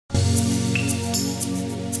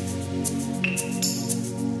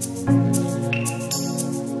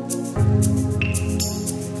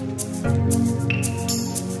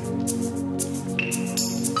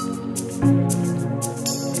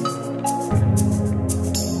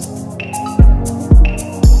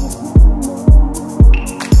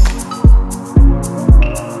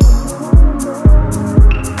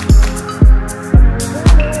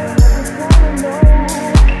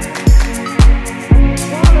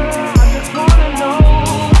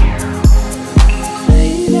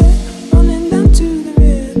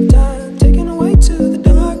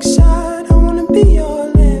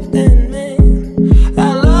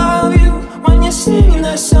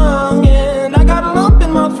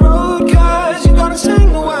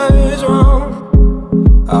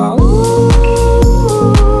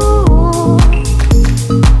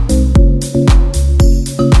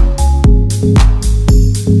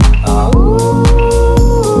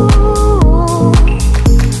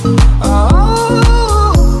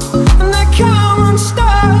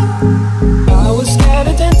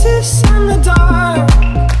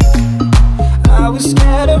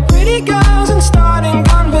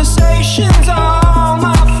Congratulations, all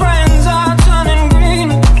my friends are turning green.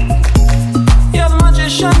 Yeah, the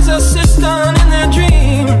magician's assistant in their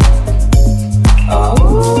dream.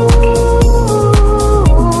 Oh,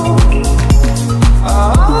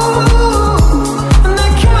 and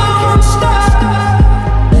they can't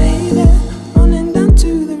stop. Baby, running down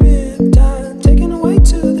to the Riptide, taken away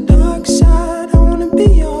to the dark side. I wanna be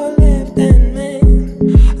your left-hand man.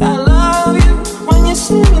 I love you when you're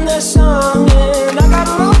singing that song, and I got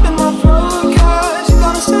a lump in my throat 'cause you're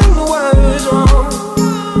gonna sing the words wrong.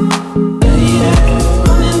 Baby,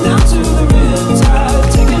 running down to the Riptide,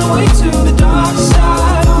 taken away to the dark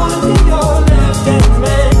side. I wanna be your left-hand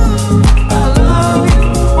man. I love you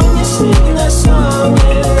when you're singing that song,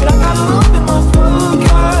 and I got a lump in my throat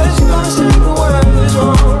 'cause you're gonna sing the words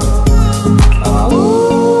wrong. Oh,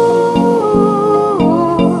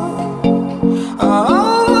 oh,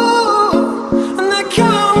 and they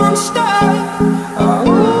can't stop. Oh,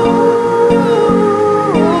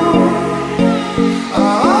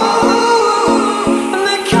 oh, and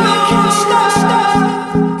they can't stop.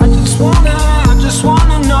 I just wanna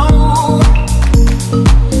know.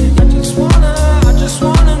 I just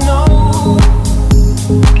wanna know.